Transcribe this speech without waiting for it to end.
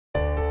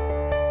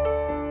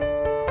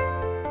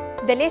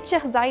The late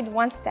Sheikh Zayed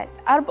once said,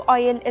 Arab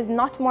oil is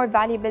not more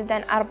valuable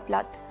than Arab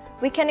blood.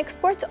 We can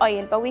export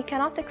oil, but we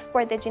cannot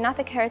export the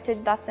genetic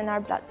heritage that's in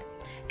our blood.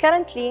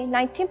 Currently,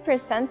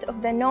 19%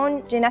 of the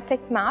known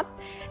genetic map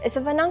is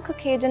of a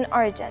non-Caucasian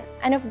origin,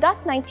 and of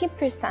that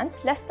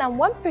 19%, less than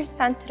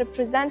 1%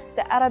 represents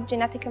the Arab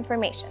genetic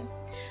information.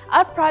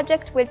 Our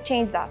project will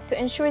change that to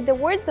ensure the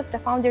words of the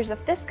founders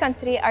of this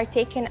country are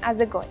taken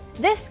as a goal.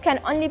 This can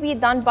only be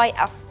done by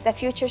us, the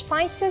future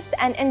scientists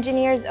and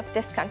engineers of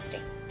this country.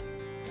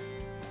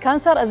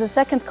 Cancer is the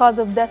second cause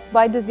of death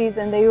by disease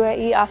in the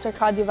UAE after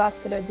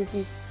cardiovascular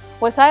disease,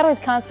 where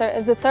thyroid cancer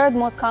is the third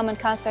most common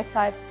cancer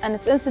type, and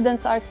its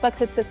incidence are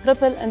expected to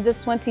triple in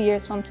just 20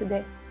 years from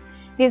today.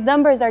 These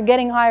numbers are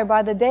getting higher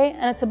by the day,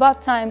 and it's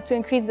about time to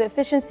increase the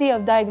efficiency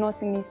of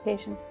diagnosing these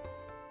patients.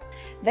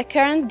 The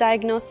current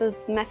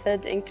diagnosis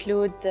method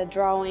include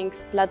drawing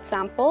blood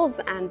samples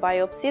and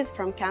biopsies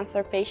from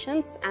cancer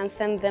patients and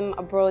send them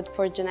abroad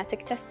for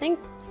genetic testing,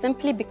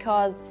 simply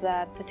because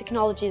the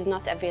technology is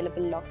not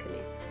available locally.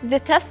 The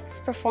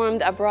tests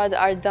performed abroad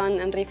are done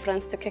in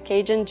reference to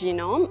Caucasian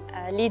genome,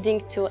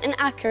 leading to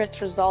inaccurate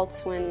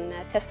results when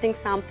testing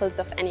samples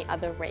of any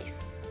other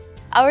race.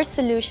 Our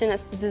solution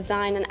is to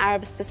design an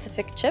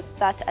Arab-specific chip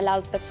that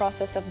allows the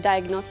process of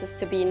diagnosis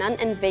to be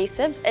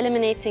non-invasive,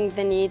 eliminating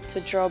the need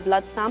to draw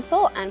blood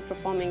sample and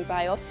performing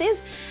biopsies,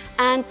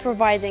 and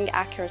providing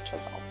accurate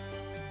results.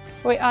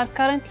 We are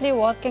currently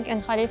working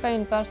in Khalifa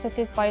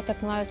University's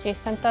Biotechnology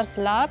Center's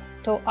lab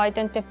to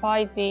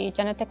identify the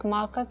genetic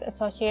markers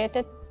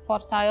associated for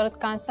thyroid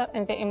cancer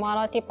in the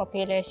Emirati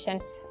population.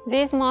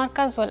 These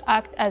markers will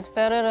act as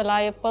very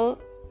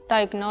reliable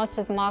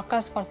diagnosis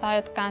markers for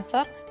thyroid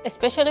cancer,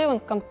 especially when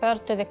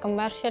compared to the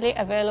commercially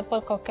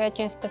available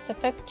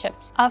Caucasian-specific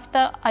chips.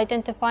 After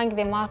identifying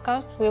the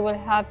markers, we will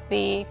have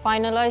the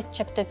finalized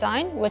chip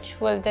design, which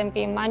will then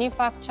be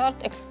manufactured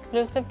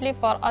exclusively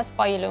for us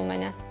by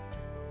Illumina.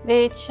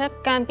 The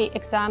chip can be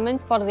examined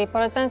for the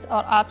presence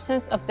or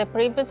absence of the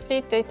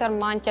previously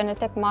determined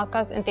genetic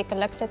markers in the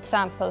collected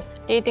sample,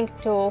 leading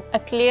to a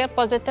clear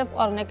positive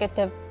or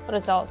negative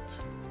result.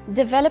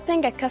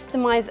 Developing a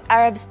customized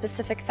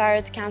Arab-specific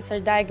thyroid cancer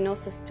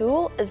diagnosis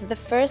tool is the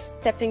first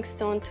stepping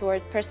stone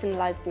toward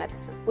personalized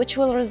medicine, which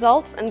will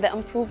result in the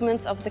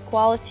improvement of the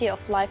quality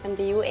of life in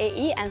the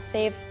UAE and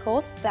saves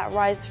costs that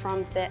rise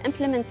from the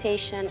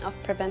implementation of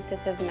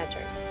preventative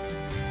measures.